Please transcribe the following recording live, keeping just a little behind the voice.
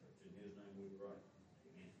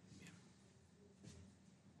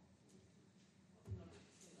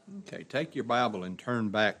Okay, take your Bible and turn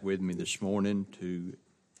back with me this morning to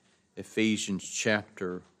Ephesians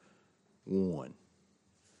chapter 1.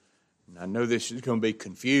 And I know this is going to be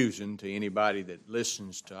confusing to anybody that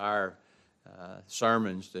listens to our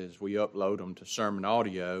sermons as we upload them to sermon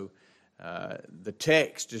audio. The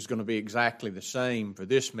text is going to be exactly the same for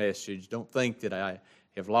this message. Don't think that I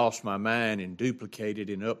have lost my mind and duplicated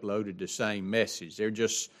and uploaded the same message. There's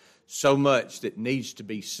just so much that needs to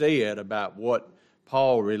be said about what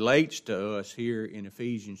Paul relates to us here in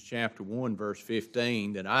Ephesians chapter 1, verse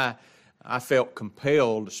 15, that I felt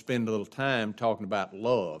compelled to spend a little time talking about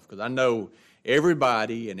love, because I know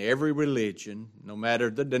everybody in every religion, no matter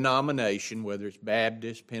the denomination, whether it's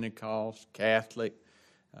Baptist, Pentecost, Catholic,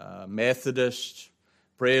 Methodist,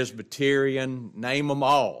 Presbyterian, name them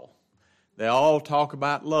all, they all talk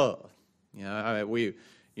about love. When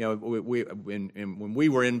we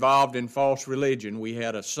were involved in false religion, we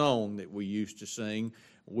had a song that we used to sing.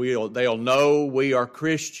 They'll know we are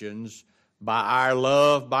Christians by our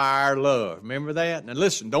love, by our love. Remember that? Now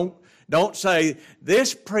listen, don't say,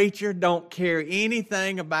 this preacher don't care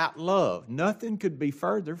anything about love. Nothing could be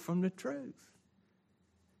further from the truth.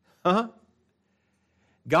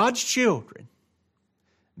 God's children,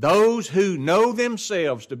 those who know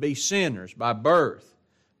themselves to be sinners by birth,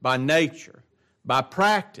 by nature, by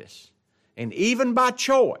practice, and even by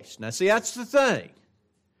choice. Now see, that's the thing.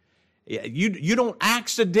 You don't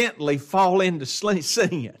accidentally fall into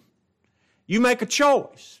sin. You make a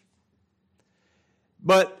choice.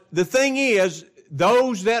 But the thing is,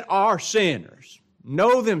 those that are sinners,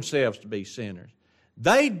 know themselves to be sinners,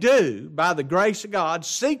 they do, by the grace of God,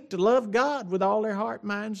 seek to love God with all their heart,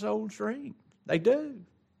 mind, soul, strength. They do.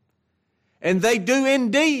 And they do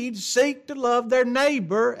indeed seek to love their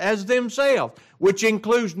neighbor as themselves, which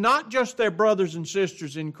includes not just their brothers and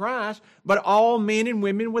sisters in Christ, but all men and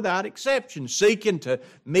women without exception, seeking to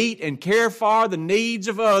meet and care for the needs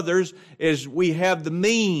of others as we have the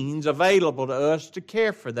means available to us to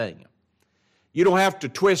care for them. You don't have to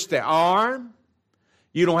twist their arm.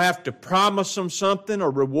 You don't have to promise them something or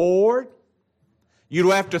reward. You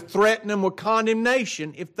don't have to threaten them with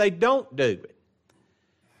condemnation if they don't do it.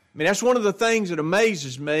 I mean, that's one of the things that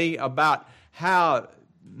amazes me about how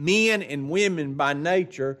men and women by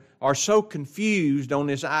nature are so confused on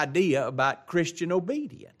this idea about Christian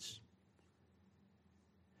obedience.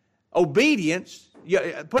 Obedience,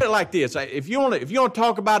 put it like this, if you want to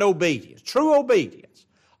talk about obedience, true obedience,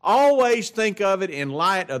 always think of it in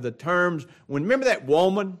light of the terms, remember that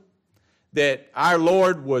woman that our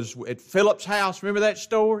Lord was at Philip's house, remember that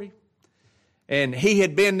story? And he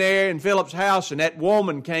had been there in Philip's house, and that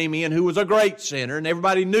woman came in who was a great sinner, and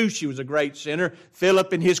everybody knew she was a great sinner,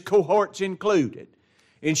 Philip and his cohorts included.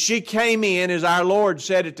 And she came in, as our Lord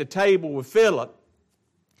sat at the table with Philip,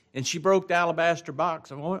 and she broke the alabaster box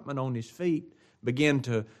of ointment on his feet, began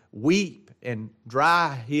to weep and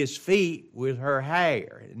dry his feet with her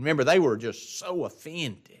hair. And remember, they were just so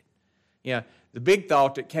offended. Yeah, the big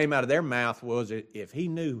thought that came out of their mouth was that if he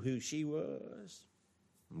knew who she was,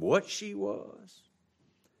 what she was,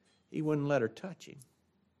 he wouldn't let her touch him.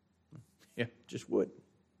 Yeah, just wouldn't.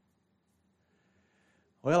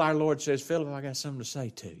 Well, our Lord says, Philip, I got something to say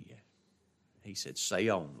to you. He said, say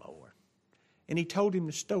on, Lord. And he told him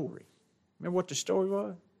the story. Remember what the story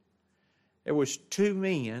was? There was two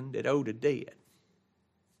men that owed a debt.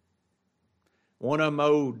 One of them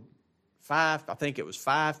owed I think it was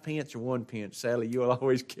 5 pence or 1 pence. Sally, you'll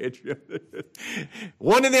always catch me.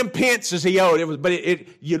 One of them pences he owed.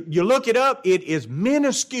 You look it up, it is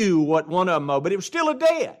minuscule what one of them owed, but it was still a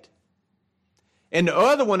debt. And the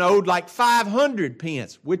other one owed like 500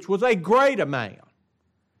 pence, which was a great amount.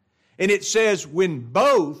 And it says, when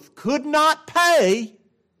both could not pay,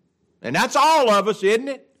 and that's all of us, isn't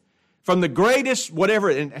it? From the greatest, whatever,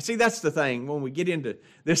 and see, that's the thing, when we get into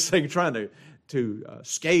this thing trying to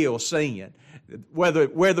scale sin, whether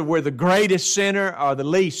we're the greatest sinner or the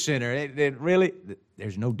least sinner, it really,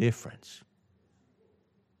 there's no difference.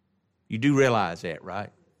 You do realize that, right?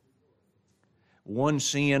 One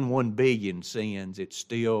sin, 1 billion sins, it's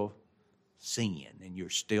still sin, and you're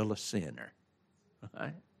still a sinner.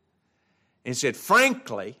 Right? And it said,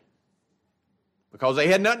 frankly, because they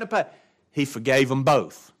had nothing to pay, he forgave them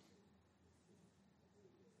both.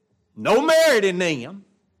 No merit in them.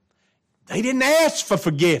 They didn't ask for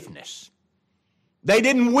forgiveness. They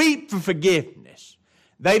didn't weep for forgiveness.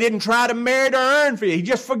 They didn't try to merit or earn for it. He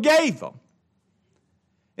just forgave them.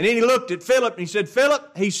 And then he looked at Philip and he said,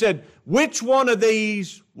 Philip, he said, which one of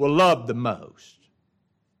these will love the most?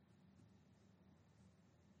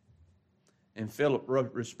 And Philip's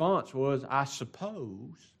response was, I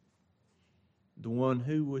suppose the one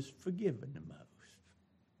who was forgiven the most.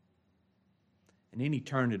 And then he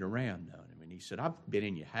turned it around on him, and he said, I've been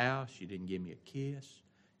in your house. You didn't give me a kiss.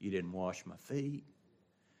 You didn't wash my feet.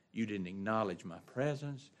 You didn't acknowledge my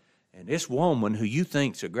presence. And this woman who you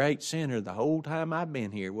think's a great sinner, the whole time I've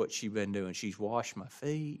been here, what's she been doing? She's washed my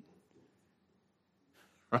feet.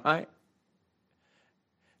 Right?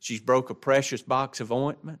 She's broke a precious box of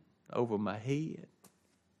ointment over my head.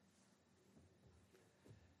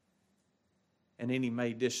 And then he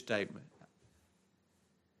made this statement.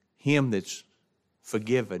 Him that's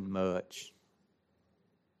forgiven much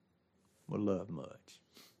will love much.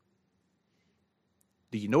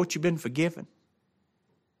 Do you know what you've been forgiven?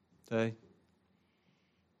 See?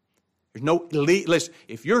 There's no, listen,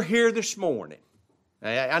 if you're here this morning,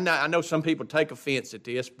 I know some people take offense at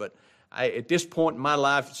this, but at this point in my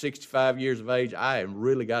life, at 65 years of age, I have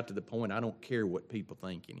really got to the point I don't care what people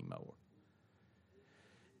think anymore.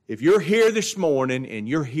 If you're here this morning and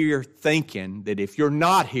you're here thinking that if you're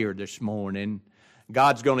not here this morning,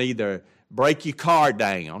 God's going to either break your car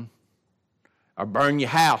down or burn your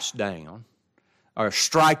house down or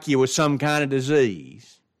strike you with some kind of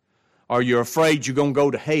disease or you're afraid you're going to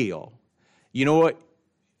go to hell, you know what?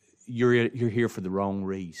 You're here for the wrong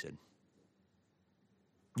reason.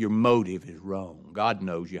 Your motive is wrong. God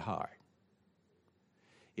knows your heart.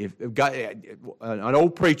 If God, an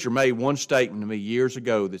old preacher made one statement to me years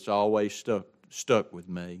ago that's always stuck with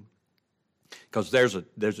me, because there's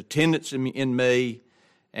a tendency in me,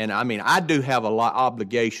 and I mean I do have a lot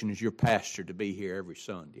obligation as your pastor to be here every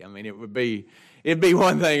Sunday. I mean it'd be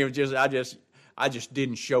one thing if I just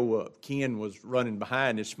didn't show up. Ken was running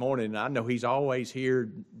behind this morning, and I know he's always here.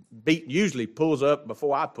 Usually pulls up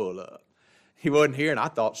before I pull up. He wasn't here, and I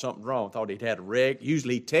thought something wrong. I thought he'd had a wreck.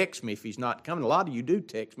 Usually he texts me if he's not coming. A lot of you do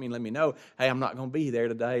text me and let me know, hey, I'm not going to be there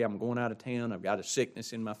today. I'm going out of town. I've got a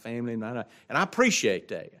sickness in my family, and I appreciate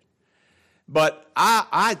that. But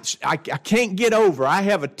I can't get over. I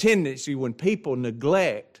have a tendency when people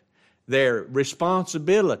neglect their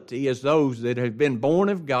responsibility as those that have been born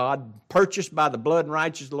of God, purchased by the blood and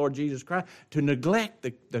righteousness of the Lord Jesus Christ, to neglect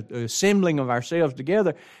the assembling of ourselves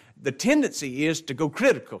together. The tendency is to go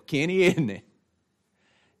critical, Kenny, isn't it?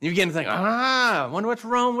 You begin to think, I wonder what's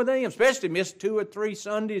wrong with them, especially miss 2 or 3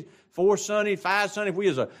 Sundays, 4 Sundays, 5 Sundays. If we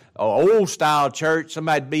was a old-style church,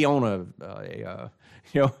 somebody'd be on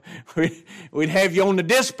we'd have you on the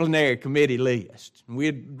disciplinary committee list. And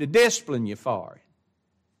we'd discipline you for it.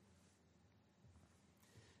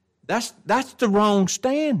 That's the wrong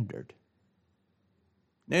standard.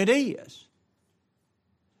 It is.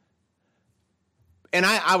 And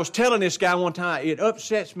I was telling this guy one time, it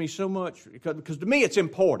upsets me so much because to me it's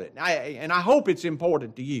important. And I hope it's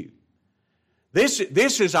important to you. This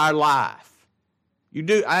is our life.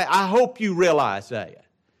 I hope you realize that.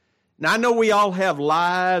 Now I know we all have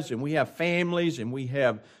lives and we have families and we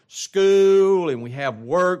have school and we have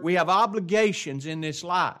work. We have obligations in this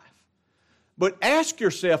life. But ask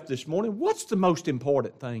yourself this morning, what's the most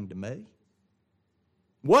important thing to me?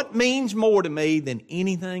 What means more to me than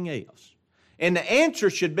anything else? And the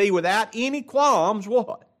answer should be without any qualms,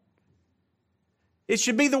 what? It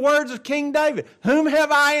should be the words of King David. Whom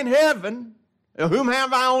have I in heaven, or whom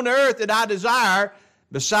have I on earth that I desire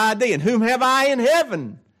beside thee? And whom have I in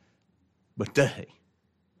heaven but thee?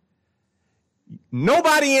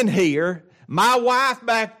 Nobody in here, my wife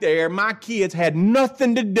back there, my kids had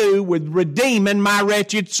nothing to do with redeeming my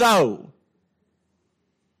wretched soul.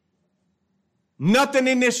 Nothing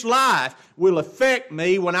in this life will affect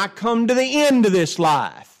me when I come to the end of this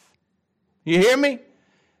life. You hear me?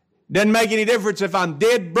 Doesn't make any difference if I'm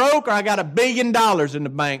dead broke or I got $1 billion in the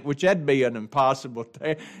bank, which that'd be an impossible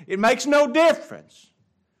thing. It makes no difference.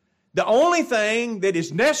 The only thing that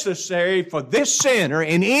is necessary for this sinner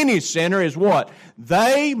and any sinner is what?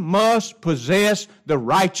 They must possess the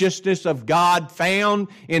righteousness of God found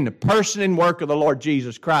in the person and work of the Lord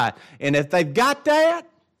Jesus Christ. And if they've got that,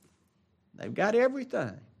 they've got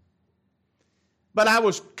everything. But I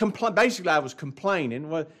was complaining.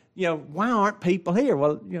 Well, why aren't people here?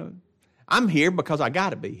 Well, I'm here because I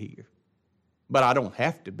got to be here. But I don't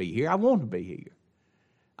have to be here. I want to be here.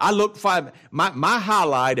 I look for my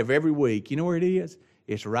highlight of every week. You know where it is?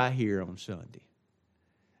 It's right here on Sunday.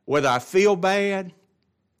 Whether I feel bad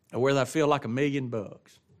or whether I feel like $1 million,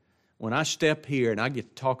 when I step here and I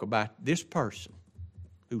get to talk about this person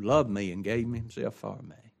who loved me and gave himself for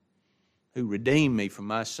me, who redeemed me from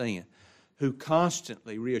my sin, who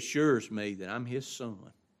constantly reassures me that I'm his son,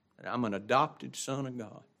 that I'm an adopted son of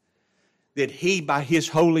God, that he, by his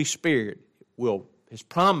Holy Spirit, has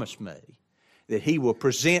promised me that he will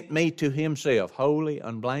present me to himself holy,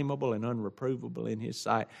 unblameable, and unreprovable in his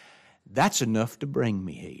sight. That's enough to bring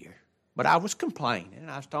me here. But I was complaining,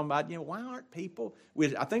 and I was talking about, why aren't people,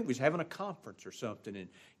 I think we was having a conference or something,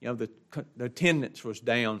 and, the attendance was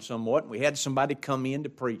down somewhat, and we had somebody come in to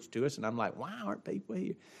preach to us, and I'm like, why aren't people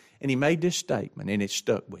here? And he made this statement, and it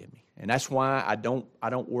stuck with me. And that's why I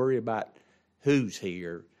don't worry about who's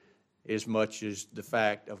here as much as the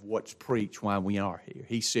fact of what's preached while we are here.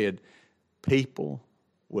 He said, people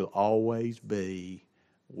will always be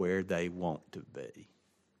where they want to be.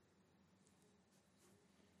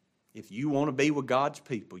 If you want to be with God's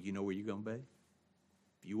people, you know where you're going to be.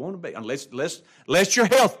 If you want to be, unless your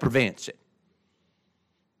health prevents it,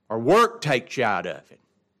 or work takes you out of it,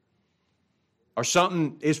 or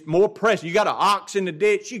something is more pressing. You got an ox in the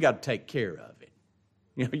ditch, you got to take care of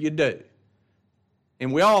it. You do.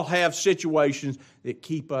 And we all have situations that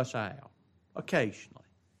keep us out, occasionally.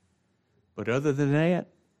 But other than that,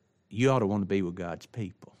 you ought to want to be with God's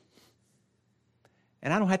people.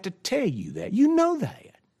 And I don't have to tell you that. You know that.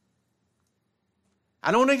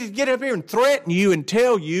 I don't need to get up here and threaten you and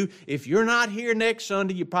tell you if you're not here next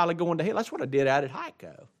Sunday, you're probably going to hell. That's what I did out at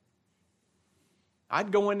Hico.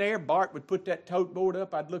 I'd go in there, Bart would put that tote board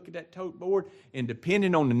up, I'd look at that tote board, and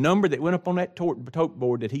depending on the number that went up on that tote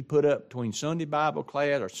board that he put up between Sunday Bible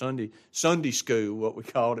class or Sunday school, what we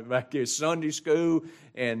called it back here, Sunday school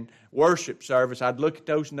and worship service, I'd look at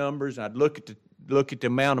those numbers, I'd look at the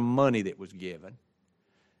amount of money that was given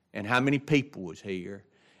and how many people was here,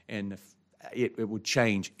 and it would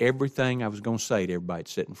change everything I was going to say to everybody that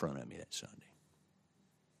sat in front of me that Sunday.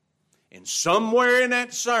 And somewhere in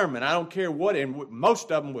that sermon, I don't care what, and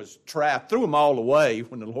most of them was I threw them all away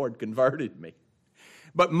when the Lord converted me.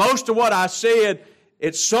 But most of what I said,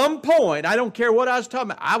 at some point, I don't care what I was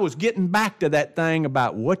talking about, I was getting back to that thing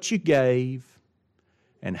about what you gave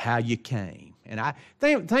and how you came. And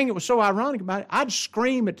the thing that was so ironic about it, I'd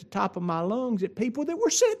scream at the top of my lungs at people that were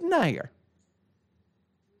sitting there.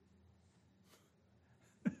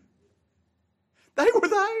 They were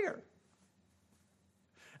there.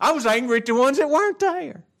 I was angry at the ones that weren't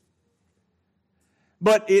there.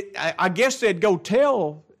 But I guess they'd go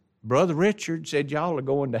tell Brother Richard, said y'all are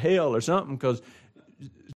going to hell or something, because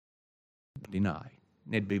Monday night.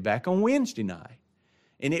 And they'd be back on Wednesday night.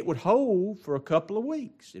 And it would hold for a couple of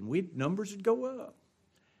weeks. And numbers would go up.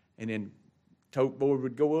 And then tote board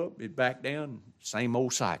would go up, it'd back down, same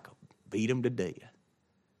old cycle. Beat them to death.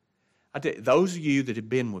 I tell you, those of you that have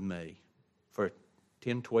been with me for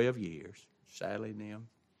 10, 12 years, Sally and them,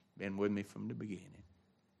 been with me from the beginning.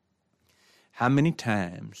 How many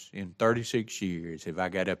times in 36 years have I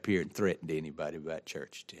got up here and threatened anybody about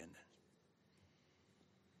church attendance?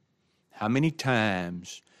 How many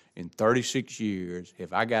times in 36 years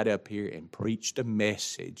have I got up here and preached a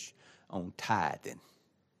message on tithing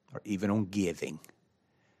or even on giving?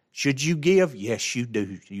 Should you give? Yes, you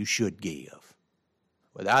do. You should give.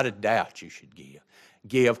 Without a doubt, you should give.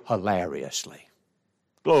 Give hilariously,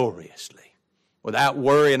 gloriously, without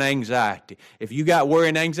worry and anxiety. If you got worry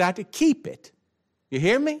and anxiety, keep it. You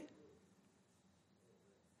hear me?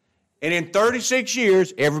 And in 36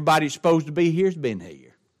 years, everybody supposed to be here has been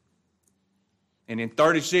here. And in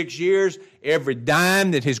 36 years, every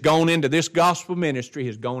dime that has gone into this gospel ministry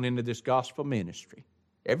has gone into this gospel ministry.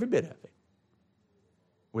 Every bit of it.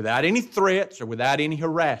 Without any threats or without any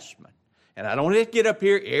harassment. And I don't have to get up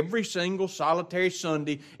here every single solitary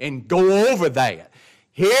Sunday and go over that.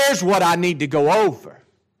 Here's what I need to go over.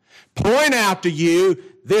 Point out to you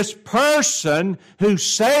this person who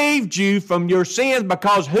saved you from your sins,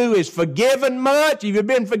 because who is forgiven much, if you've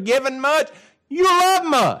been forgiven much, you love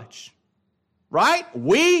much. Right?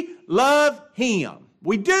 We love Him.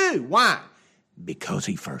 We do. Why? Because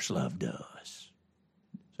He first loved us.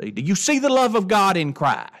 See, do you see the love of God in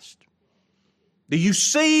Christ? Do you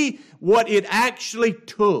see what it actually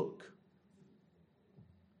took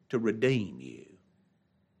to redeem you?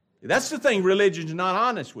 That's the thing religion's not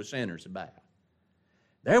honest with sinners about.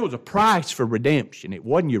 There was a price for redemption. It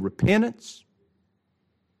wasn't your repentance.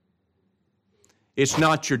 It's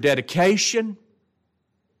not your dedication.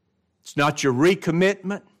 It's not your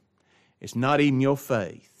recommitment. It's not even your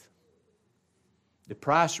faith. The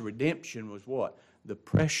price of redemption was what? The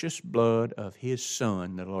precious blood of His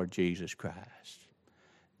Son, the Lord Jesus Christ.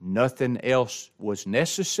 Nothing else was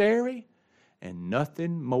necessary, and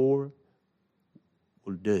nothing more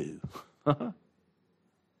will do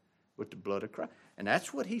with the blood of Christ. And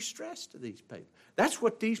that's what He stressed to these people. That's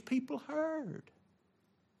what these people heard.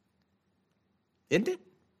 Isn't it?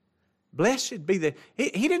 Blessed be the...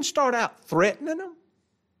 He didn't start out threatening them.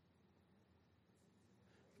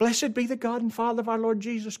 Blessed be the God and Father of our Lord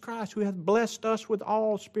Jesus Christ, who hath blessed us with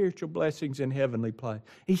all spiritual blessings in heavenly place.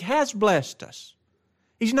 He has blessed us.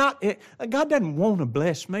 He's not, God doesn't want to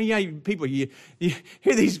bless me. Yeah, people, you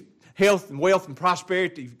hear these health and wealth and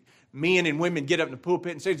prosperity men and women get up in the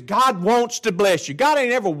pulpit and say, God wants to bless you. God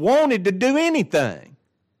ain't ever wanted to do anything.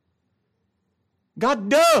 God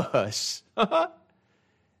does.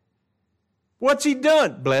 What's He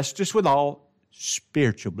done? Blessed us with all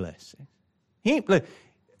spiritual blessings.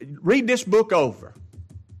 Read this book over.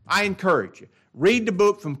 I encourage you. Read the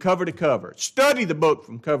book from cover to cover. Study the book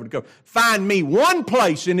from cover to cover. Find me one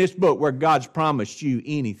place in this book where God's promised you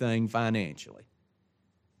anything financially.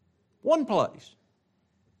 One place.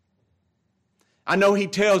 I know He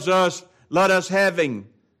tells us, let us having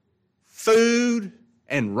food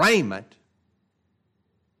and raiment.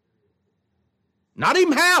 Not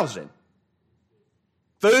even housing.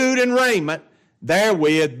 Food and raiment,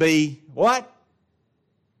 therewith be what?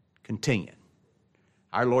 Content.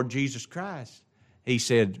 Our Lord Jesus Christ, He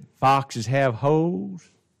said, foxes have holes,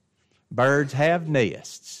 birds have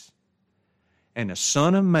nests, and the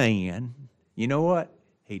Son of Man, you know what?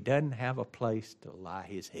 He doesn't have a place to lie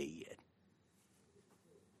His head.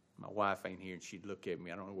 My wife ain't here, and she'd look at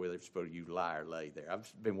me. I don't know whether it's supposed to you lie or lay there.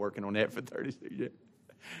 I've been working on that for 36 years.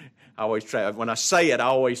 I always try. When I say it, I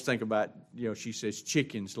always think about, she says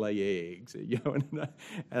chickens lay eggs,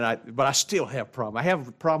 but I still have a problem. I have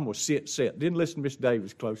a problem with sit. Didn't listen to Miss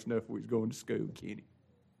Davis close enough when we was going to school, Kenny.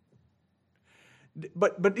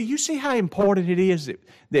 But do you see how important it is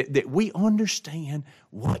that we understand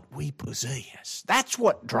what we possess? That's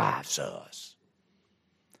what drives us.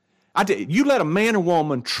 I tell you, you let a man or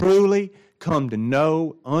woman truly come to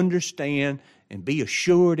know, understand, and be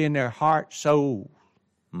assured in their heart, soul,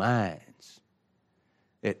 minds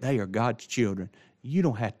that they are God's children. You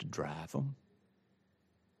don't have to drive them.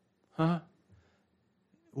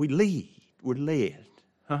 We lead. We're led.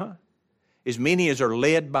 As many as are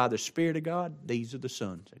led by the Spirit of God, these are the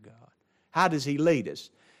sons of God. How does He lead us?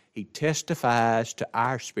 He testifies to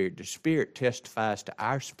our spirit. The Spirit testifies to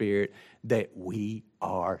our spirit that we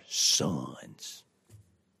are sons.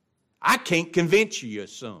 I can't convince you you're a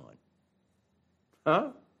son.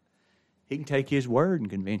 He can take His word and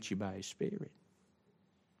convince you by His Spirit.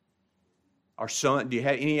 Our son, do you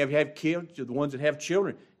have any of you have kids? The ones that have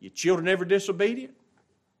children, your children ever disobedient?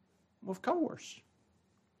 Well, of course.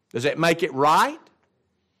 Does that make it right?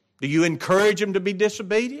 Do you encourage them to be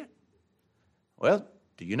disobedient? Well,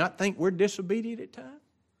 do you not think we're disobedient at times?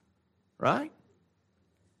 Right?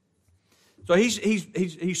 So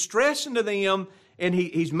he's stressing to them, and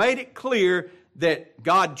he's made it clear that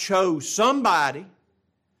God chose somebody.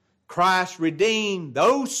 Christ redeemed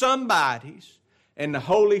those somebodies, and the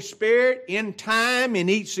Holy Spirit in time, in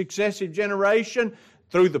each successive generation,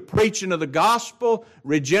 through the preaching of the gospel,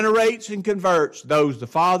 regenerates and converts those the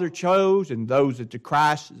Father chose and those that the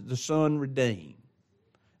Christ, the Son, redeemed.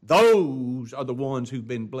 Those are the ones who've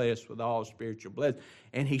been blessed with all spiritual blessings.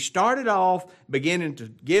 And he started off beginning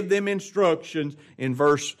to give them instructions in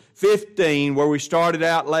verse 15, where we started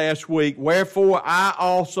out last week. Wherefore I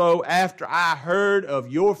also, after I heard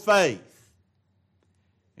of your faith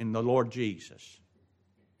in the Lord Jesus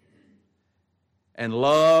and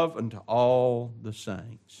love unto all the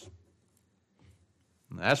saints.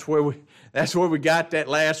 And that's where we got that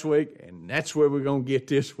last week, and that's where we're going to get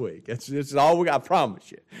this week. This is all we got, I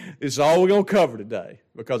promise you. This is all we're going to cover today,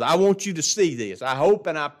 because I want you to see this. I hope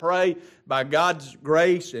and I pray by God's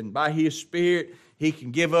grace and by His Spirit, He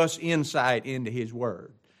can give us insight into His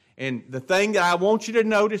Word. And the thing that I want you to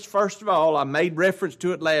notice, first of all, I made reference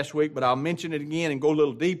to it last week, but I'll mention it again and go a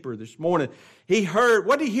little deeper this morning.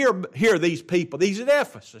 What did he hear these people? These at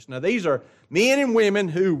Ephesus. Now, these are men and women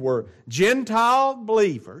who were Gentile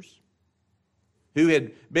believers, who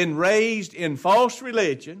had been raised in false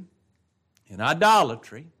religion and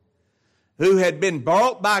idolatry, who had been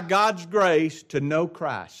brought by God's grace to know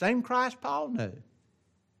Christ. Same Christ Paul knew.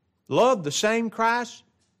 Loved the same Christ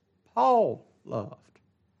Paul loved.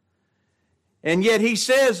 And yet he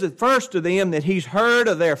says at first to them that he's heard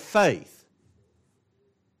of their faith.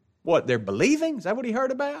 What, they're believing? Is that what he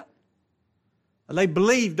heard about? They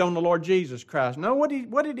believed on the Lord Jesus Christ. No, what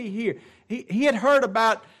did he hear? He had heard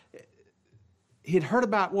about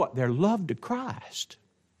what? Their love to Christ.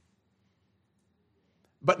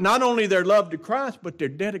 But not only their love to Christ, but their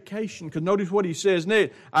dedication. Because notice what he says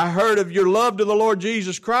next. I heard of your love to the Lord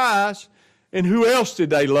Jesus Christ. And who else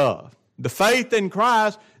did they love? The faith in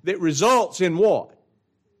Christ that results in what?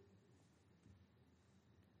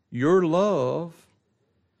 Your love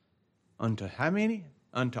unto how many?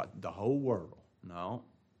 Unto the whole world. No.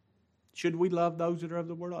 Should we love those that are of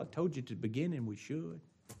the world? I told you at the beginning we should.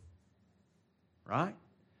 Right?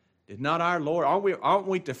 Did not our Lord, aren't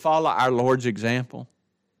we to follow our Lord's example?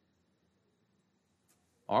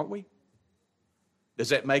 Aren't we? Does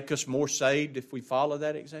that make us more saved if we follow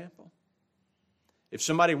that example? If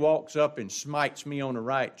somebody walks up and smites me on the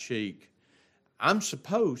right cheek, I'm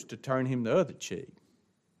supposed to turn him the other cheek.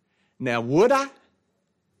 Now, would I?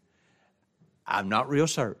 I'm not real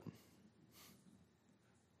certain.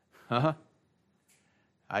 I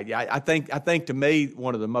think to me,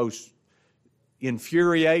 one of the most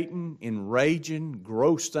infuriating, enraging,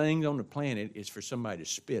 gross things on the planet is for somebody to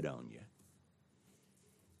spit on you.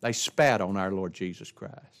 They spat on our Lord Jesus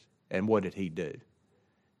Christ. And what did He do?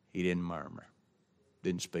 He didn't murmur.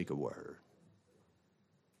 Didn't speak a word.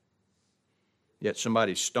 Yet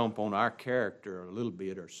somebody stomp on our character a little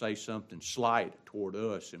bit or say something slight toward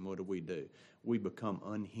us, and what do? We become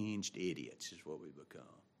unhinged idiots is what we become.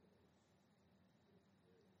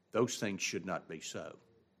 Those things should not be so.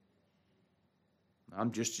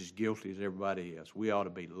 I'm just as guilty as everybody else. We ought to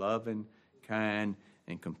be loving, kind,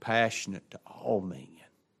 and compassionate to all men.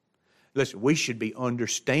 Listen, we should be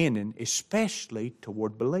understanding, especially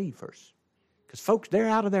toward believers. Because folks, they're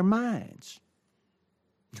out of their minds.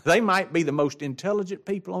 They might be the most intelligent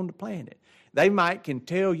people on the planet. They might can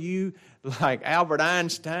tell you, like Albert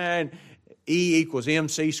Einstein, E equals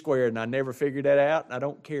MC squared, and I never figured that out, and I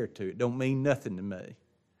don't care to. It don't mean nothing to me.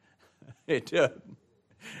 It doesn't.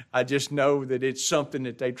 I just know that it's something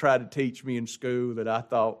that they try to teach me in school that I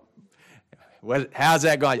thought, well, how's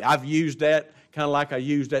that going? I've used that kind of like I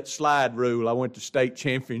used that slide rule I went to state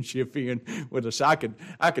championship in with us. I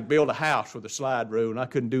could build a house with a slide rule, and I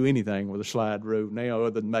couldn't do anything with a slide rule now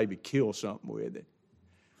other than maybe kill something with it.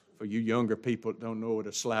 For you younger people that don't know what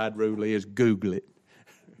a slide rule is, Google it.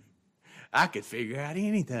 I could figure out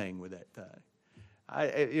anything with that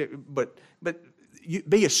thing. But you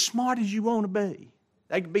be as smart as you want to be.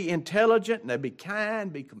 They can be intelligent, and they be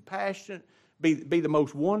kind, be compassionate, be the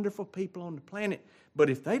most wonderful people on the planet. But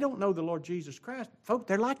if they don't know the Lord Jesus Christ, folks,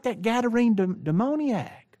 they're like that Gadarene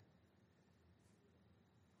demoniac.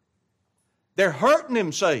 They're hurting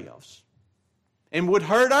themselves and would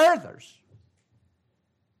hurt others.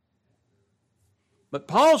 But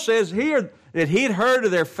Paul says here that he'd heard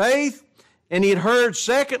of their faith, and he'd heard,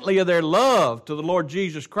 secondly, of their love to the Lord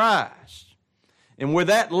Jesus Christ. And with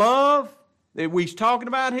that love that we're talking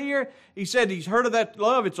about here, he said he's heard of that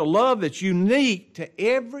love. It's a love that's unique to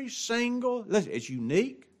every single, listen, it's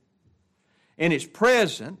unique, and it's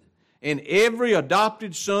present in every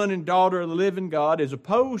adopted son and daughter of the living God, as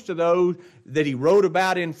opposed to those that he wrote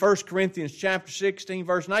about in 1 Corinthians chapter 16,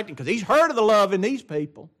 verse 19, because he's heard of the love in these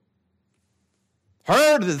people,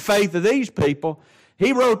 heard of the faith of these people.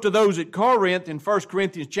 He wrote to those at Corinth in 1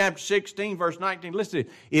 Corinthians chapter 16, verse 19, listen,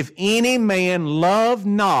 if any man love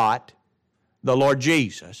not the Lord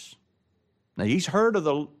Jesus. Now, he's heard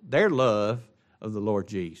of their love of the Lord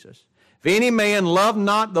Jesus. If any man love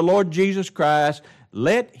not the Lord Jesus Christ,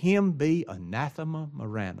 let him be anathema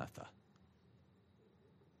maranatha.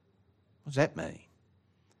 What does that mean?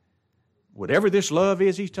 Whatever this love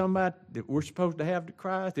is he's talking about that we're supposed to have to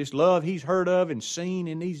Christ, this love he's heard of and seen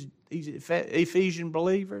in these Ephesian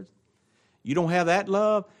believers, you don't have that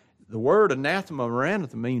love, the word anathema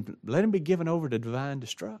maranatha means let him be given over to divine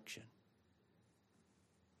destruction.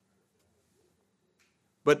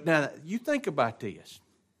 But now, you think about this.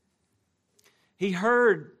 He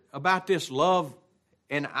heard about this love,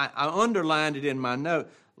 and I underlined it in my note,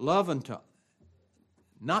 love unto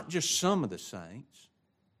not just some of the saints.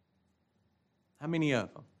 How many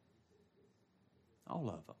of them? All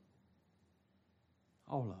of them.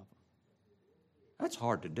 All of them. That's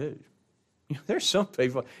hard to do. You know, there's some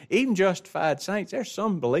people, even justified saints, there's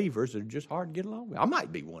some believers that are just hard to get along with. I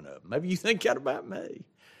might be one of them. Maybe you think that about me.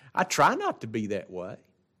 I try not to be that way.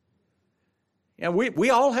 And we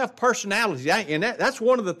all have personalities, and that's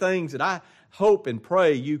one of the things that I hope and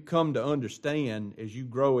pray you come to understand as you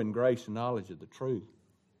grow in grace and knowledge of the truth.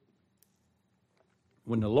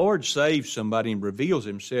 When the Lord saves somebody and reveals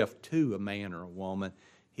Himself to a man or a woman,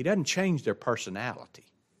 He doesn't change their personality.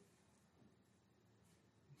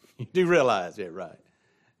 You do realize that, right?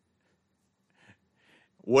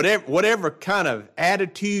 Whatever kind of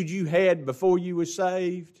attitude you had before you were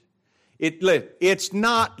saved, it's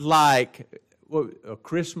not like A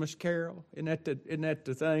Christmas Carol. Isn't that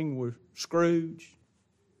the thing with Scrooge?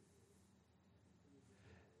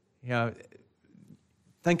 You know,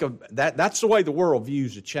 think of that. That's the way the world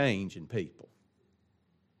views a change in people.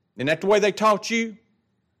 Isn't that the way they taught you?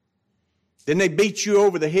 Then they beat you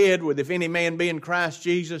over the head with, if any man be in Christ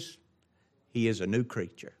Jesus, he is a new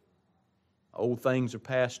creature. Old things are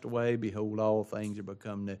passed away. Behold, all things are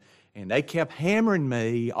become new. And they kept hammering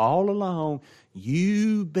me all along,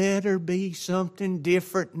 you better be something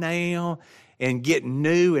different now. and getting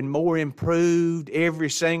new and more improved every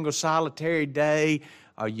single solitary day,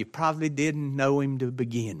 or you probably didn't know Him to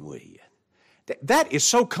begin with. That is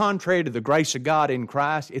so contrary to the grace of God in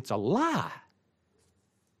Christ, it's a lie.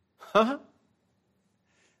 Huh?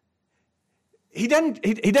 He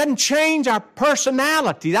doesn't change our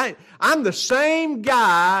personality. I'm the same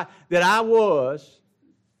guy that I was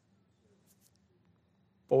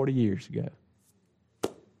 40 years ago.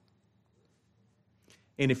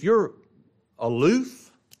 And if you're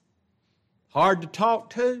aloof, hard to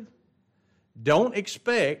talk to, don't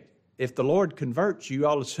expect, if the Lord converts you,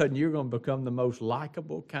 all of a sudden you're going to become the most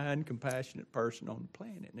likable, kind, compassionate person on the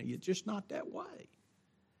planet. Now, it's just not that way.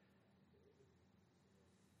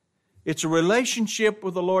 It's a relationship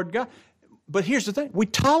with the Lord God. But here's the thing. We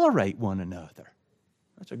tolerate one another.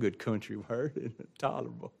 That's a good country word, isn't it?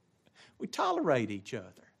 Tolerable. We tolerate each other.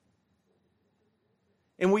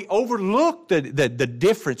 And we overlook the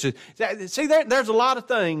differences. See, there's a lot of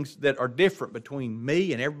things that are different between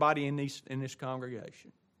me and everybody in this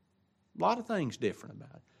congregation. A lot of things different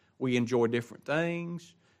about it. We enjoy different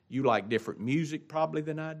things. You like different music probably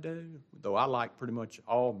than I do, though I like pretty much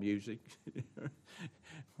all music,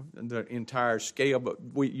 the entire scale. But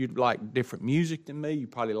you like different music than me. You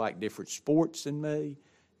probably like different sports than me.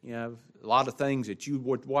 You know, a lot of things that you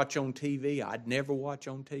would watch on TV, I'd never watch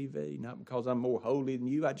on TV. Not because I'm more holy than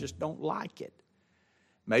you, I just don't like it.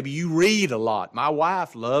 Maybe you read a lot. My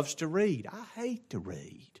wife loves to read. I hate to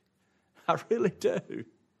read. I really do.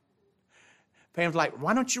 Pam's like,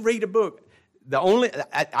 why don't you read a book?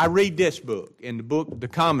 I read this book and the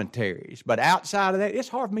commentaries, but outside of that, it's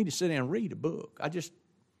hard for me to sit down and read a book. I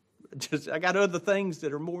got other things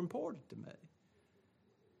that are more important to me.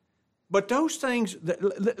 But those things,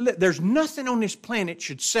 there's nothing on this planet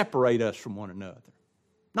should separate us from one another.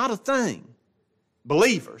 Not a thing.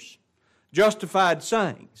 Believers, justified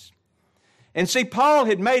saints. And see, Paul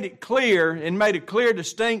had made it clear and made a clear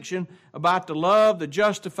distinction about the love the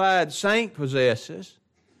justified saint possesses,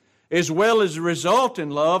 as well as the resulting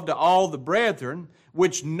love to all the brethren,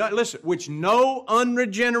 which no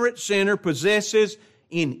unregenerate sinner possesses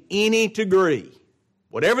in any degree.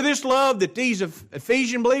 Whatever this love that these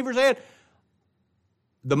Ephesian believers had,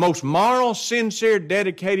 the most moral, sincere,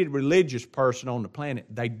 dedicated religious person on the planet,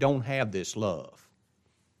 they don't have this love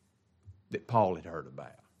that Paul had heard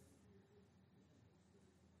about.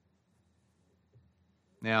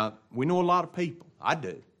 Now, we know a lot of people. I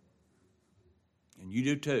do. And you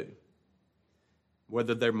do too.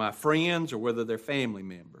 Whether they're my friends or whether they're family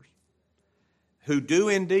members, who do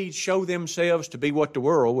indeed show themselves to be what the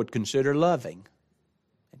world would consider loving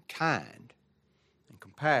and kind and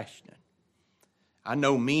compassionate. I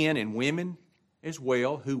know men and women as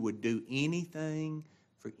well who would do anything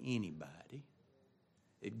for anybody.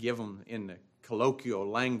 They'd give them, in the colloquial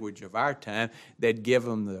language of our time, they'd give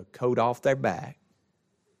them the coat off their back.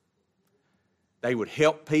 They would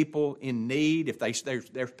help people in need. If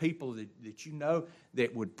there's people that you know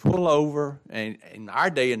that would pull over, and in our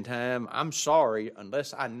day and time, I'm sorry,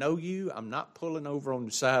 unless I know you, I'm not pulling over on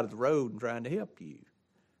the side of the road and trying to help you.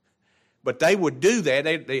 But they would do that.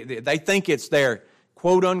 They think it's their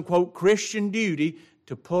quote-unquote Christian duty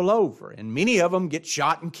to pull over. And many of them get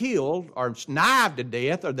shot and killed or knifed to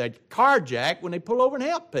death or they're carjacked when they pull over and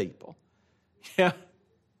help people. Yeah.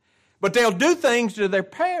 But they'll do things to their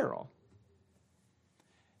peril.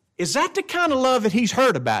 Is that the kind of love that he's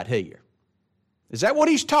heard about here? Is that what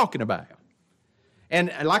he's talking about?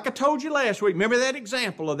 And like I told you last week, remember that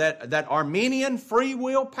example of that Armenian free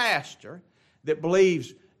will pastor that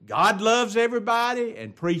believes God loves everybody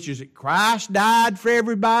and preaches that Christ died for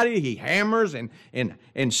everybody. He hammers and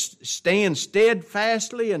stands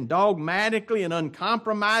steadfastly and dogmatically and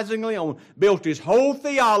uncompromisingly built his whole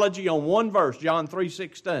theology on one verse, John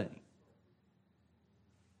 3:16.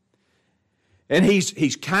 And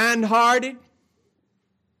he's kind-hearted.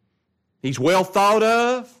 He's well thought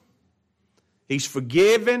of. He's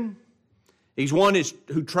forgiving. He's one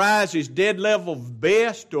who tries his dead level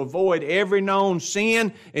best to avoid every known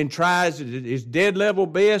sin and tries his dead level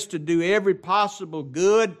best to do every possible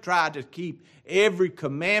good, try to keep every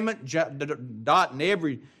commandment, dotting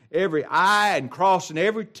every I and crossing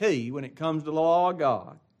every T when it comes to the law of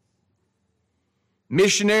God.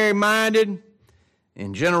 Missionary-minded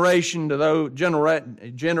and generous to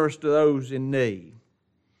those in need.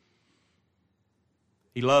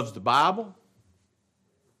 He loves the Bible,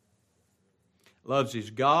 loves his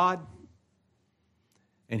God,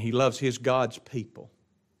 and he loves his God's people.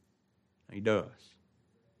 He does.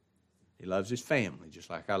 He loves his family just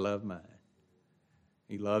like I love mine.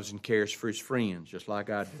 He loves and cares for his friends just like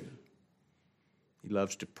I do. He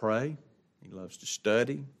loves to pray. He loves to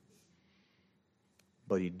study.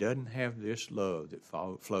 But He doesn't have this love that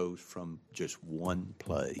flows from just one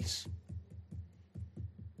place.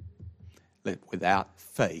 Without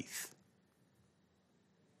faith,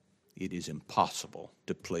 it is impossible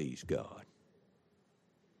to please God.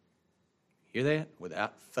 Hear that?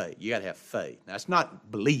 Without faith. You got to have faith. That's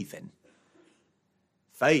not believing.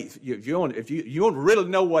 Faith, if you want to really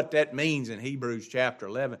know what that means in Hebrews chapter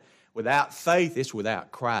 11, without faith, it's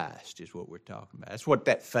without Christ is what we're talking about. That's what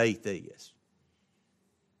that faith is.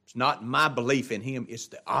 It's not my belief in Him, it's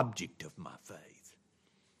the object of my faith.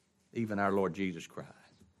 Even our Lord Jesus Christ.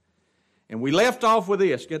 And we left off with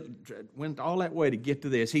this, went all that way to get to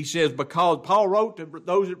this. He says, because, Paul wrote to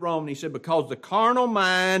those at Rome, and he said, because the carnal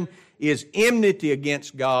mind is enmity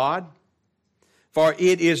against God, for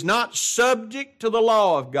it is not subject to the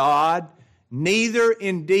law of God, neither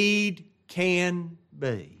indeed can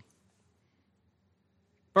be.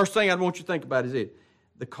 First thing I want you to think about is it.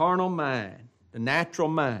 The carnal mind, the natural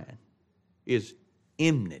mind, is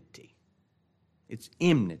enmity. It's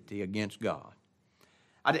enmity against God.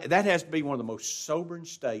 That has to be one of the most sobering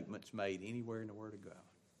statements made anywhere in the Word of God.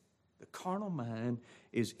 The carnal mind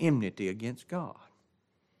is enmity against God.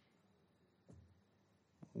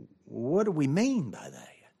 What do we mean by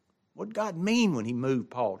that? What did God mean when He moved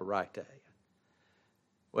Paul to write that?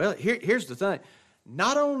 Well, here's the thing.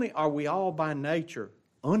 Not only are we all by nature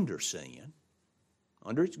under sin,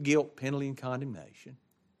 under its guilt, penalty, and condemnation,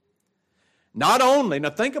 not only, now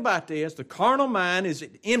think about this, the carnal mind is at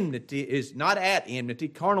enmity, is not at enmity,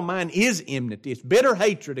 carnal mind is enmity, it's bitter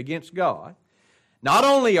hatred against God. Not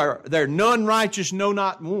only are there none righteous, no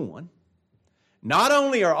not one, not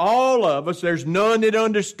only are all of us, there's none that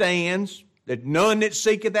understands, there's none that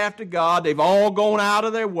seeketh after God, they've all gone out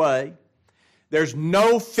of their way. There's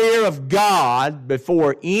no fear of God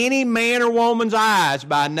before any man or woman's eyes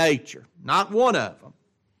by nature, not one of them.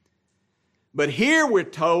 But here we're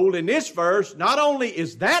told in this verse, not only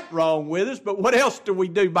is that wrong with us, but what else do we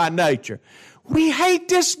do by nature? We hate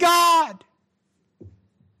this God.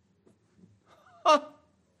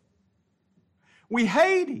 We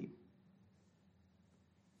hate Him.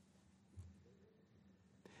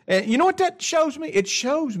 And you know what that shows me? It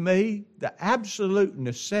shows me the absolute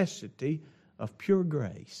necessity of pure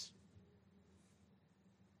grace.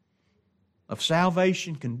 Of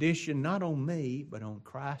salvation conditioned not on me, but on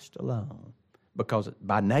Christ alone. Because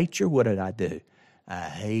by nature, what did I do? I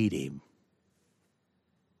hate Him.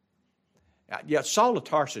 Yeah, Saul of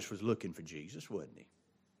Tarsus was looking for Jesus, wasn't he?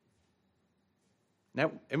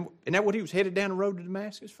 Now, isn't that what he was headed down the road to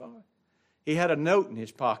Damascus for? He had a note in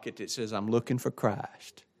his pocket that says, I'm looking for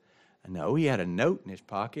Christ. No, he had a note in his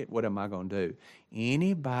pocket. What am I going to do?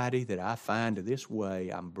 Anybody that I find this way,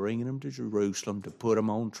 I'm bringing them to Jerusalem to put them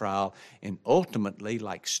on trial and ultimately,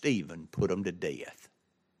 like Stephen, put them to death.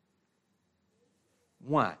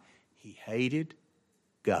 Why? He hated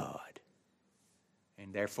God.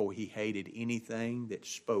 And therefore he hated anything that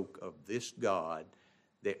spoke of this God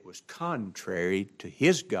that was contrary to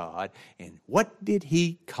his God. And what did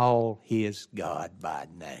he call his God by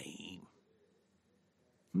name?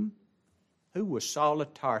 Who was Saul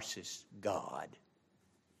of Tarsus' God?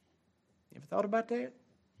 You ever thought about that? It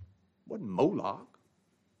wasn't Moloch,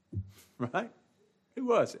 right? Who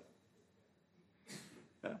was it?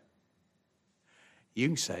 You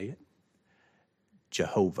can say it.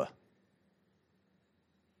 Jehovah.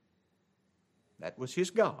 That was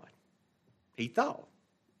his God. He thought.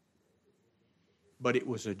 But it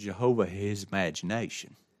was a Jehovah of his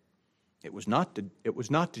imagination. It was not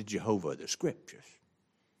the Jehovah of the Scriptures.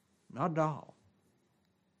 Not at all.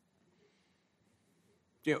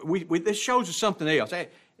 You know, this shows us something else.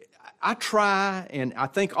 I try, and I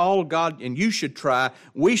think all God, and you should try,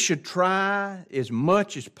 we should try as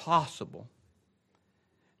much as possible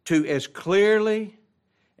to as clearly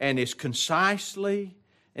and as concisely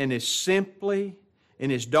and as simply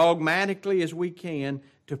and as dogmatically as we can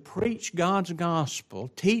to preach God's gospel,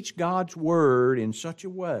 teach God's word in such a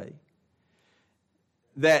way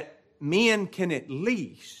that men can at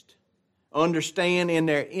least understand in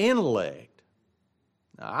their intellect.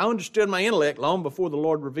 Now, I understood my intellect long before the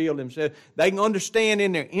Lord revealed Himself. They can understand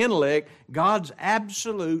in their intellect God's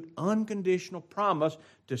absolute, unconditional promise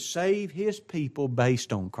to save His people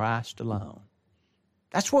based on Christ alone.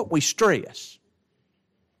 That's what we stress.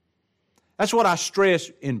 That's what I stress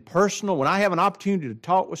in personal. When I have an opportunity to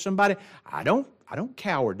talk with somebody, I don't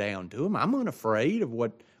cower down to them. I'm unafraid of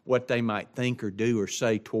what they might think or do or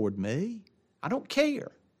say toward me. I don't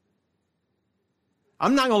care.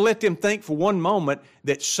 I'm not going to let them think for one moment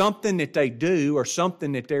that something that they do or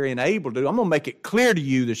something that they're enabled to do. I'm going to make it clear to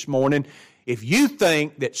you this morning, If you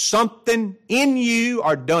think that something in you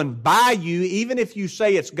or done by you, even if you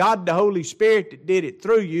say it's God the Holy Spirit that did it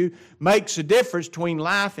through you, makes a difference between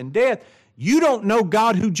life and death, you don't know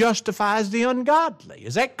God who justifies the ungodly.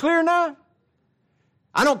 Is that clear now?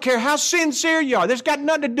 I don't care how sincere you are. This got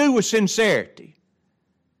nothing to do with sincerity.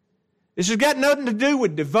 This has got nothing to do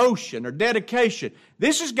with devotion or dedication.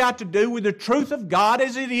 This has got to do with the truth of God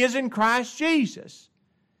as it is in Christ Jesus.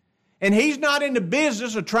 And He's not in the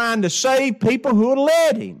business of trying to save people who will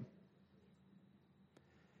let Him.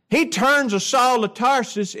 He turns a Saul of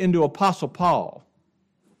Tarsus into Apostle Paul.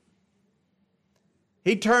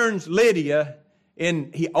 He turns Lydia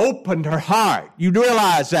and He opened her heart. You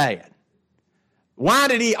realize that. Why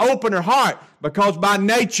did He open her heart? Because by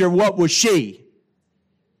nature, what was she?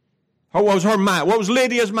 What was her mind? What was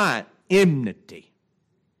Lydia's mind? Enmity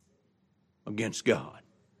against God.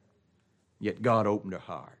 Yet God opened her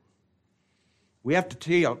heart. We have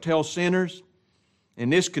to tell sinners in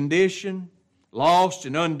this condition, lost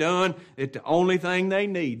and undone, that the only thing they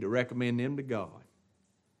need to recommend them to God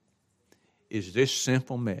is this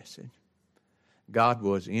simple message. God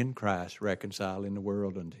was in Christ reconciling the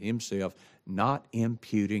world unto Himself, not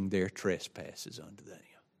imputing their trespasses unto them.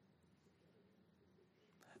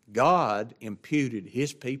 God imputed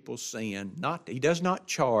His people's sin. He does not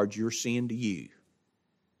charge your sin to you.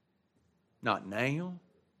 Not now,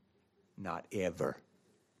 not ever.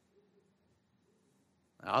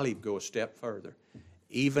 I'll even go a step further.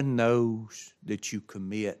 Even those that you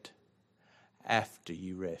commit after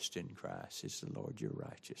you rest in Christ is the Lord your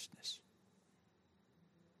righteousness.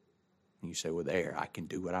 And you say, well, there, I can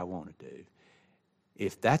do what I want to do.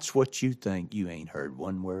 If that's what you think, you ain't heard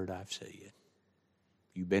one word I've said.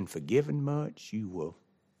 You've been forgiven much, you will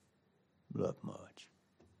love much.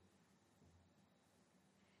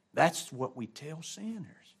 That's what we tell sinners.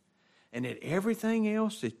 And that everything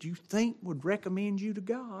else that you think would recommend you to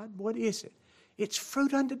God, what is it? It's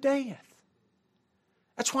fruit unto death.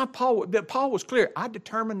 That's why Paul was clear. I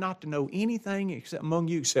determined not to know anything among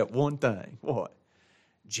you except one thing. What?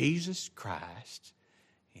 Jesus Christ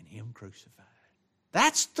and Him crucified.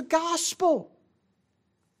 That's the gospel.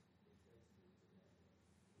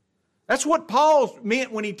 That's what Paul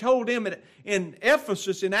meant when he told them in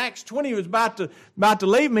Ephesus in Acts 20, he was about to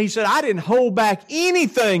leave them. He said, I didn't hold back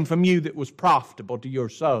anything from you that was profitable to your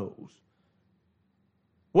souls.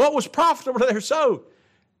 What was profitable to their souls?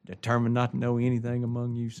 Determined not to know anything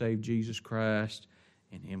among you save Jesus Christ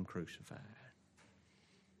and Him crucified.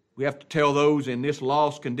 We have to tell those in this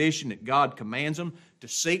lost condition that God commands them to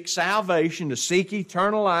seek salvation, to seek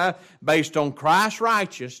eternal life based on Christ's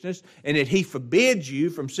righteousness, and that He forbids you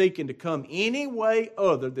from seeking to come any way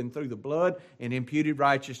other than through the blood and imputed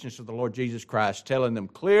righteousness of the Lord Jesus Christ, telling them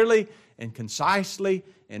clearly and concisely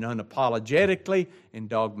and unapologetically and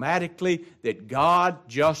dogmatically that God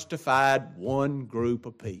justified one group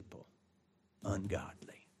of people,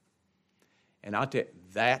 ungodly. And I'll tell you,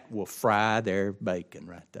 that will fry their bacon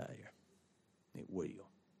right there. It will.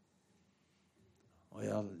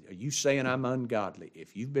 Well, are you saying I'm ungodly?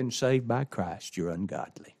 If you've been saved by Christ, you're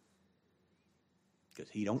ungodly. Because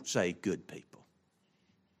He don't save good people.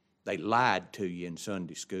 They lied to you in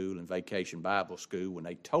Sunday school and Vacation Bible School when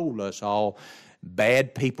they told us all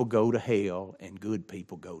bad people go to hell and good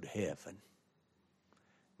people go to heaven.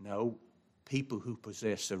 No, people who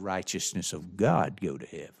possess the righteousness of God go to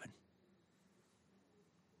heaven.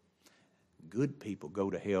 Good people go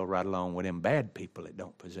to hell right along with them bad people that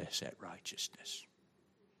don't possess that righteousness.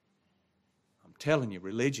 I'm telling you,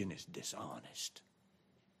 religion is dishonest.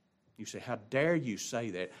 You say, how dare you say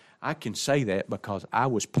that? I can say that because I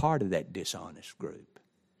was part of that dishonest group.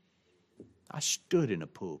 I stood in a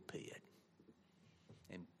pulpit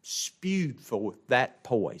and spewed forth that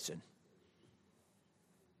poison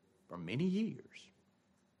for many years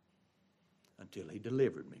until He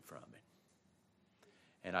delivered me from it.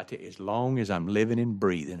 And I tell you, as long as I'm living and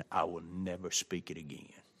breathing, I will never speak it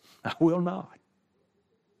again. I will not.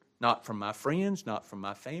 Not from my friends, not from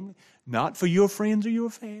my family, not for your friends or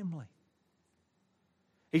your family.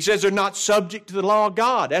 He says they're not subject to the law of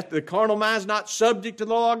God. The carnal mind's not subject to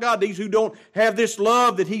the law of God. These who don't have this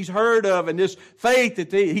love that He's heard of and this faith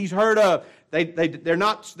that He's heard of, they're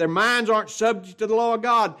not. Their minds aren't subject to the law of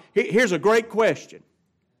God. Here's a great question.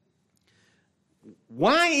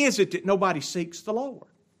 Why is it that nobody seeks the Lord?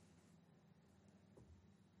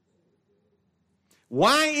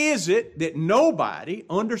 Why is it that nobody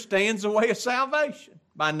understands the way of salvation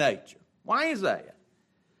by nature? Why is that?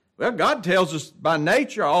 Well, God tells us by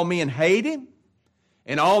nature all men hate Him,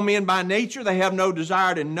 and all men by nature they have no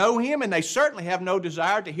desire to know Him, and they certainly have no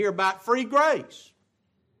desire to hear about free grace.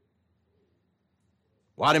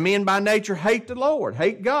 Why do men by nature hate the Lord,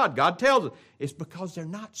 hate God? God tells us it's because they're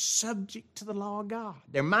not subject to the law of God.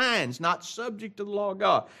 Their mind's not subject to the law of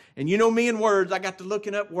God. And you know me in words, I got to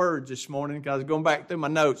looking up words this morning because I was going back through my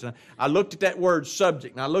notes. And I looked at that word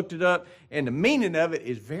subject, and I looked it up, and the meaning of it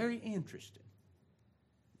is very interesting.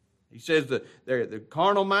 He says the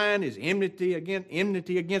carnal mind is enmity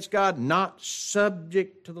against God, not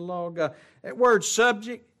subject to the law of God. That word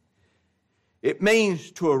subject, it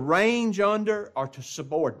means to arrange under or to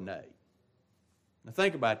subordinate. Now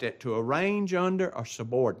think about that, to arrange under or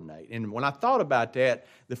subordinate. And when I thought about that,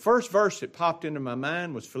 the first verse that popped into my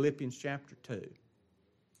mind was Philippians chapter 2.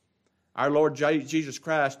 Our Lord Jesus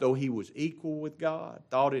Christ, though He was equal with God,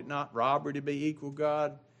 thought it not robbery to be equal with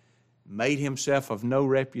God, made Himself of no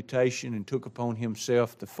reputation and took upon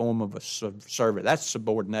Himself the form of a servant. That's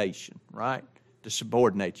subordination, right? To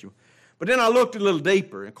subordinate you. But then I looked a little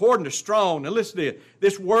deeper. According to Strong, now listen to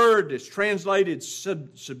this word that's translated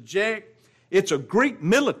subject, it's a Greek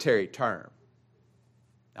military term.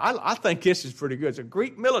 I think this is pretty good. It's a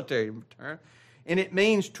Greek military term, and it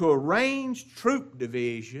means to arrange troop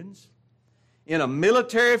divisions in a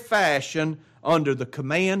military fashion under the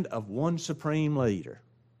command of one supreme leader.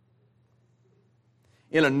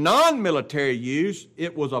 In a non-military use,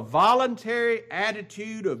 it was a voluntary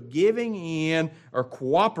attitude of giving in or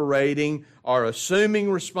cooperating or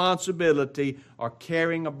assuming responsibility or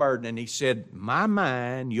carrying a burden. And he said, my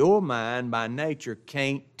mind, your mind by nature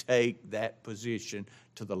can't take that position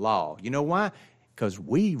to the law. You know why? Because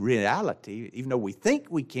reality, even though we think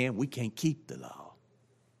we can't keep the law.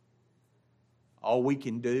 All we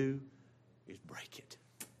can do is break it.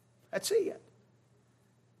 That's it.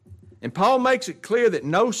 And Paul makes it clear that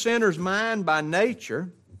no sinner's mind by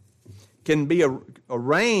nature can be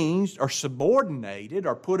arranged or subordinated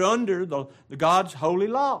or put under the God's holy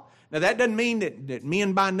law. Now that doesn't mean that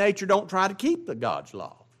men by nature don't try to keep the God's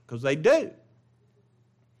law, because they do.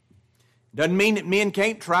 Doesn't mean that men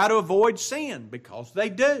can't try to avoid sin, because they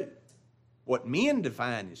do. What men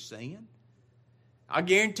define as sin. I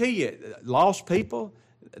guarantee you, lost people,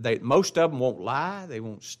 most of them won't lie, they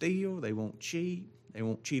won't steal, they won't cheat. They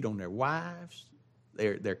won't cheat on their wives.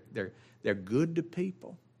 They're good to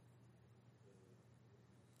people.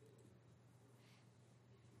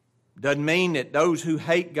 Doesn't mean that those who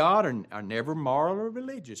hate God are never moral or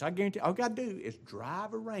religious. I guarantee all you got to do is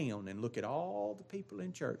drive around and look at all the people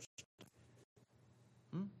in church.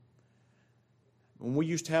 When we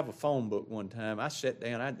used to have a phone book one time, I sat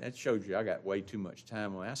down. That shows you I got way too much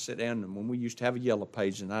time. I sat down, and when we used to have a yellow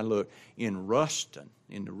page, and I looked in Ruston,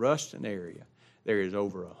 in the Ruston area, there is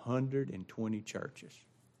over 120 churches.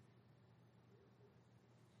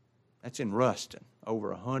 That's in Ruston, over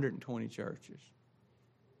 120 churches.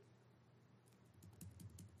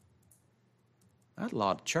 That's a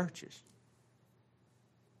lot of churches.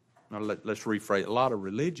 Now let's rephrase, a lot of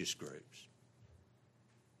religious groups.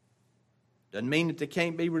 Doesn't mean that they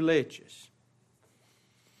can't be religious.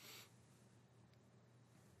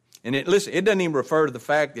 And it doesn't even refer to the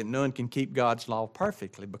fact that none can keep God's law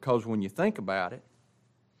perfectly, because when you think about it,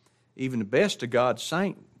 even the best of God's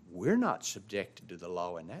saints, we're not subjected to the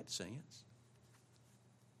law in that sense.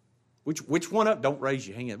 Which one of, don't raise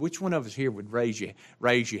your hand, which one of us here would raise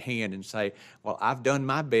your hand and say, well, I've done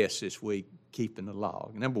my best this week keeping the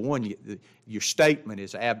law? Number one, your statement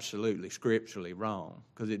is absolutely scripturally wrong,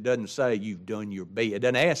 because it doesn't say you've done your best. It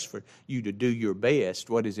doesn't ask for you to do your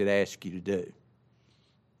best. What does it ask you to do?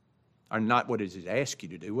 Or not what does it ask you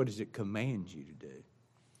to do? What does it command you to do?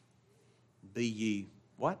 Be ye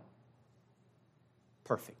what?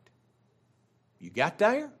 Perfect. You got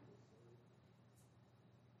there?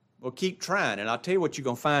 Well, keep trying, and I'll tell you what you're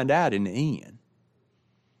going to find out in the end.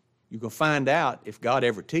 You're going to find out if God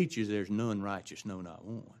ever teaches there's none righteous, no, not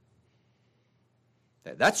one.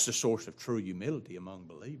 That's the source of true humility among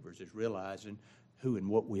believers, is realizing who and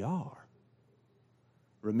what we are.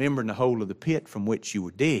 Remembering the hole of the pit from which you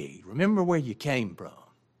were digged. Remember where you came from.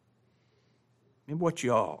 Remember what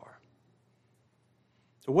you are.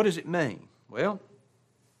 So what does it mean? Well,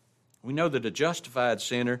 we know that a justified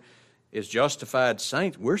sinner is justified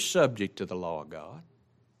saints. We're subject to the law of God.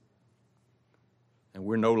 And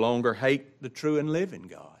we're no longer hate the true and living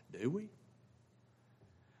God, do we?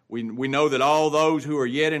 We know that all those who are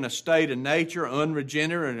yet in a state of nature,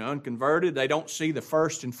 unregenerate and unconverted, they don't see the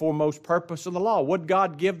first and foremost purpose of the law. What did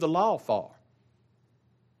God give the law for?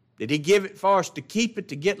 Did He give it for us to keep it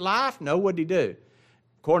to get life? No, what did He do?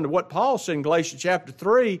 According to what Paul said in Galatians chapter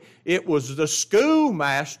 3, it was the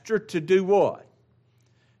schoolmaster to do what?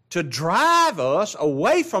 To drive us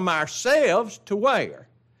away from ourselves to where?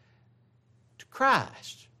 To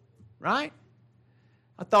Christ, right?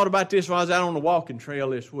 I thought about this when I was out on the walking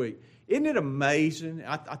trail this week. Isn't it amazing?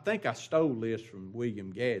 I think I stole this from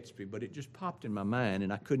William Gadsby, but it just popped in my mind,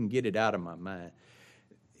 and I couldn't get it out of my mind.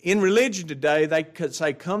 In religion today, they could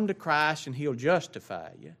say, come to Christ and He'll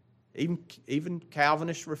justify you. Even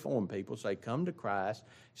Calvinist Reformed people say, come to Christ,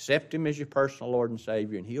 accept Him as your personal Lord and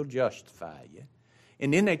Savior, and He'll justify you.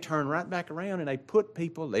 And then they turn right back around and they put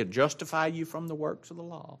people, they'll justify you from the works of the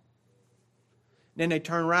law. Then they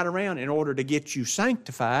turn right around, in order to get you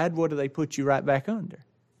sanctified, what do they put you right back under?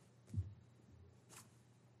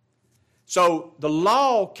 So the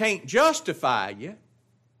law can't justify you,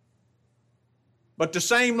 but the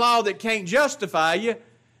same law that can't justify you,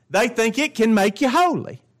 they think it can make you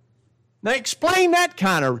holy. Now explain that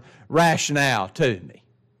kind of rationale to me.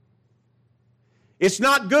 It's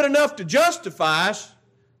not good enough to justify us,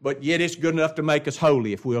 but yet it's good enough to make us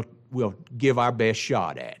holy if we'll give our best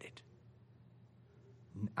shot at it.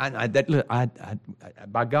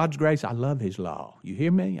 By God's grace, I love His law. You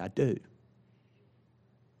hear me? I do.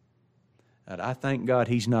 And I thank God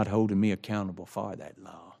He's not holding me accountable for that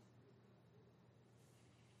law.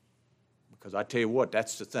 Because I tell you what,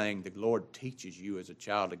 that's the thing the Lord teaches you as a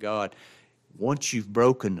child of God. Once you've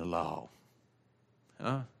broken the law,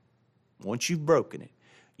 once you've broken it,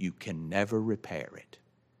 you can never repair it.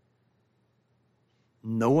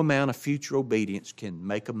 No amount of future obedience can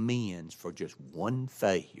make amends for just one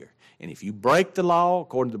failure. And if you break the law,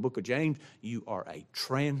 according to the book of James, you are a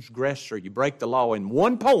transgressor. You break the law in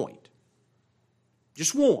one point.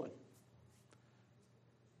 Just one.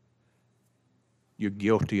 You're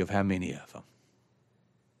guilty of how many of them?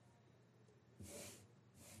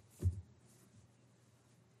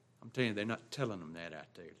 I'm telling you, they're not telling them that out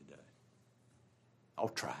there today. I'll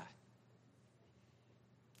try.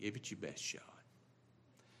 Give it your best shot.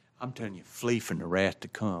 I'm telling you, flee from the wrath to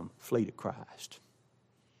come. Flee to Christ.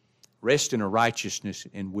 Rest in a righteousness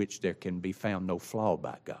in which there can be found no flaw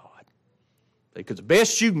by God. Because the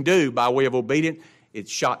best you can do by way of obedience,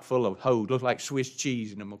 it's shot full of holes. Looks like Swiss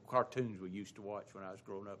cheese in the cartoons we used to watch when I was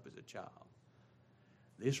growing up as a child.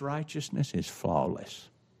 This righteousness is flawless.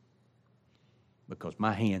 Because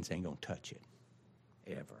my hands ain't going to touch it.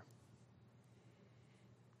 Ever.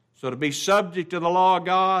 So to be subject to the law of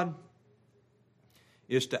God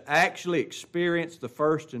is to actually experience the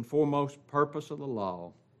first and foremost purpose of the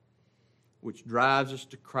law, which drives us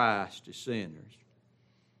to Christ as sinners,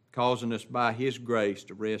 causing us by His grace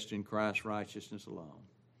to rest in Christ's righteousness alone.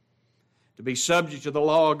 To be subject to the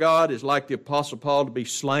law of God is like the Apostle Paul to be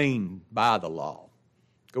slain by the law.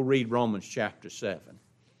 Go read Romans chapter 7,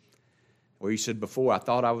 where he said, before I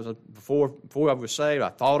was saved, I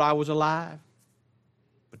thought I was alive.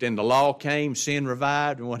 But then the law came, sin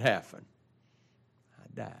revived, and what happened? I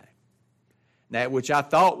died. That which I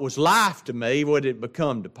thought was life to me, what did it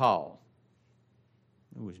become to Paul?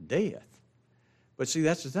 It was death. But see,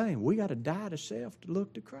 that's the thing. We got to die to self to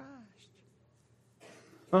look to Christ.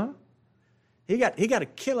 Huh? He got to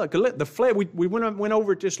kill it. The flesh. We went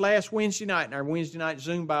over it this last Wednesday night in our Wednesday night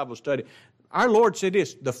Zoom Bible study. Our Lord said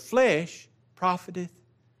this: the flesh profiteth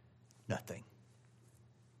nothing.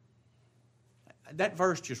 That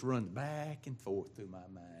verse just runs back and forth through my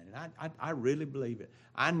mind, and I really believe it.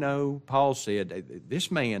 I know Paul said,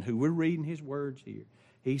 this man who we're reading his words here,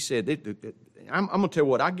 he said, I'm going to tell you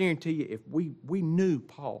what, I guarantee you, if we knew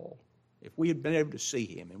Paul, if we had been able to see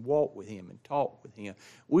him and walk with him and talk with him,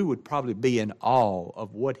 we would probably be in awe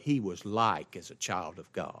of what he was like as a child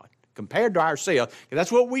of God. Compared to ourselves, because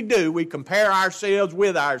that's what we do. We compare ourselves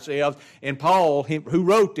with ourselves. And Paul, who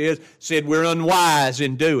wrote this, said we're unwise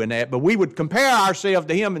in doing that. But we would compare ourselves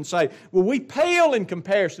to him and say, well, we pale in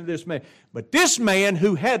comparison to this man. But this man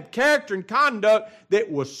who had character and conduct that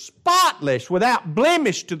was spotless, without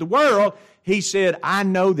blemish to the world, he said, I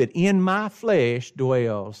know that in my flesh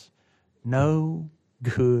dwells no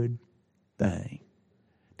good thing.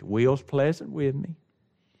 The will's pleasant with me,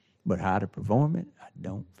 but how to perform it, I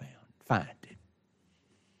don't find it.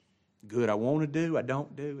 Good I want to do, I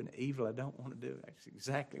don't do, and evil I don't want to do. That's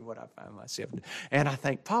exactly what I find myself doing. And I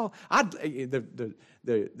think, Paul,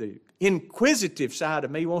 the inquisitive side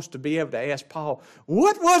of me wants to be able to ask Paul,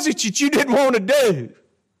 what was it that you didn't want to do?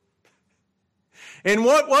 And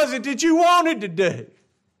what was it that you wanted to do?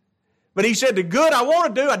 But he said, the good I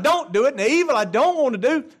want to do, I don't do it, and the evil I don't want to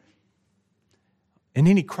do. And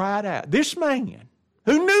then he cried out, this man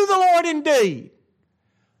who knew the Lord indeed,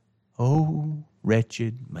 oh,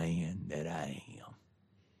 wretched man that I am,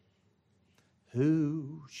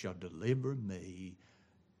 who shall deliver me?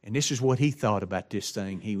 And this is what he thought about this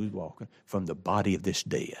thing he was walking, from the body of this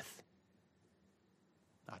death.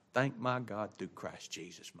 I Thank my God through Christ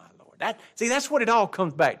Jesus my Lord. That's what it all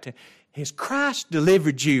comes back to. Has Christ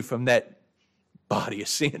delivered you from that body of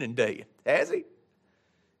sin and death? Has He?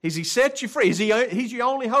 Has He set you free? He's your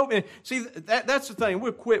only hope? And see, that's the thing.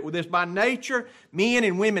 We'll quit with this. By nature, men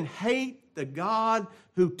and women hate the God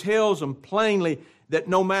who tells them plainly that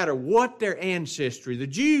no matter what their ancestry, the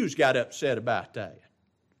Jews got upset about that.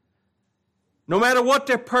 No matter what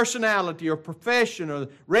their personality or profession or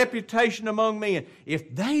reputation among men,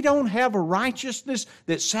 if they don't have a righteousness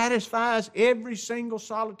that satisfies every single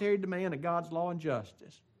solitary demand of God's law and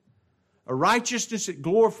justice, a righteousness that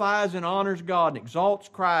glorifies and honors God and exalts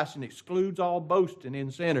Christ and excludes all boasting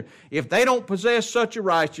in sinners, if they don't possess such a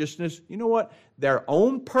righteousness, you know what? Their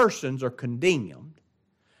own persons are condemned,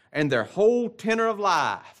 and their whole tenor of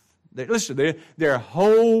life, their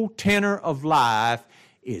whole tenor of life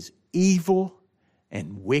is evil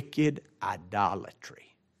and wicked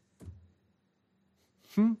idolatry.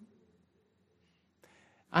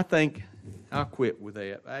 I think I'll quit with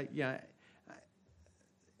that.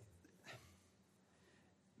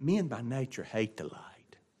 Men by nature hate the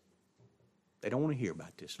light. They don't want to hear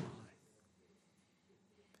about this light.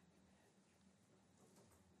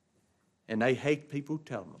 And they hate people who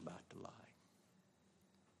tell them about the light.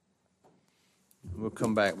 We'll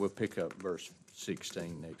come back. We'll pick up verse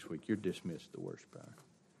 16 next week. You're dismissed, the worship hour.